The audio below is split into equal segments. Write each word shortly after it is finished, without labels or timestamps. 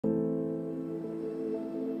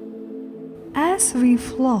As we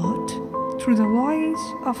float through the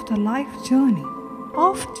voyage of the life journey,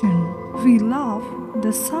 often we love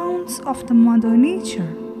the sounds of the Mother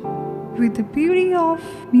Nature with the beauty of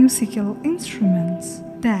musical instruments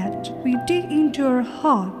that we dig into our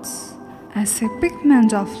hearts as a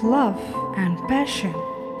pigment of love and passion.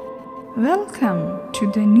 Welcome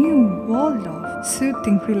to the new world of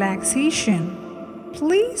soothing relaxation.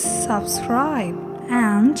 Please subscribe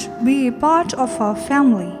and be a part of our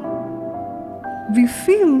family. We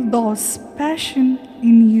feel those passion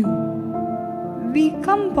in you. We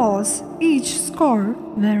compose each score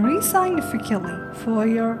very scientifically for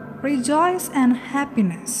your rejoice and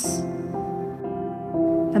happiness.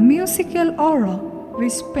 The musical aura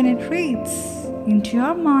which penetrates into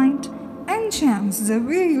your mind enchants the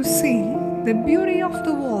way you see the beauty of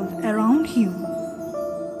the world around you.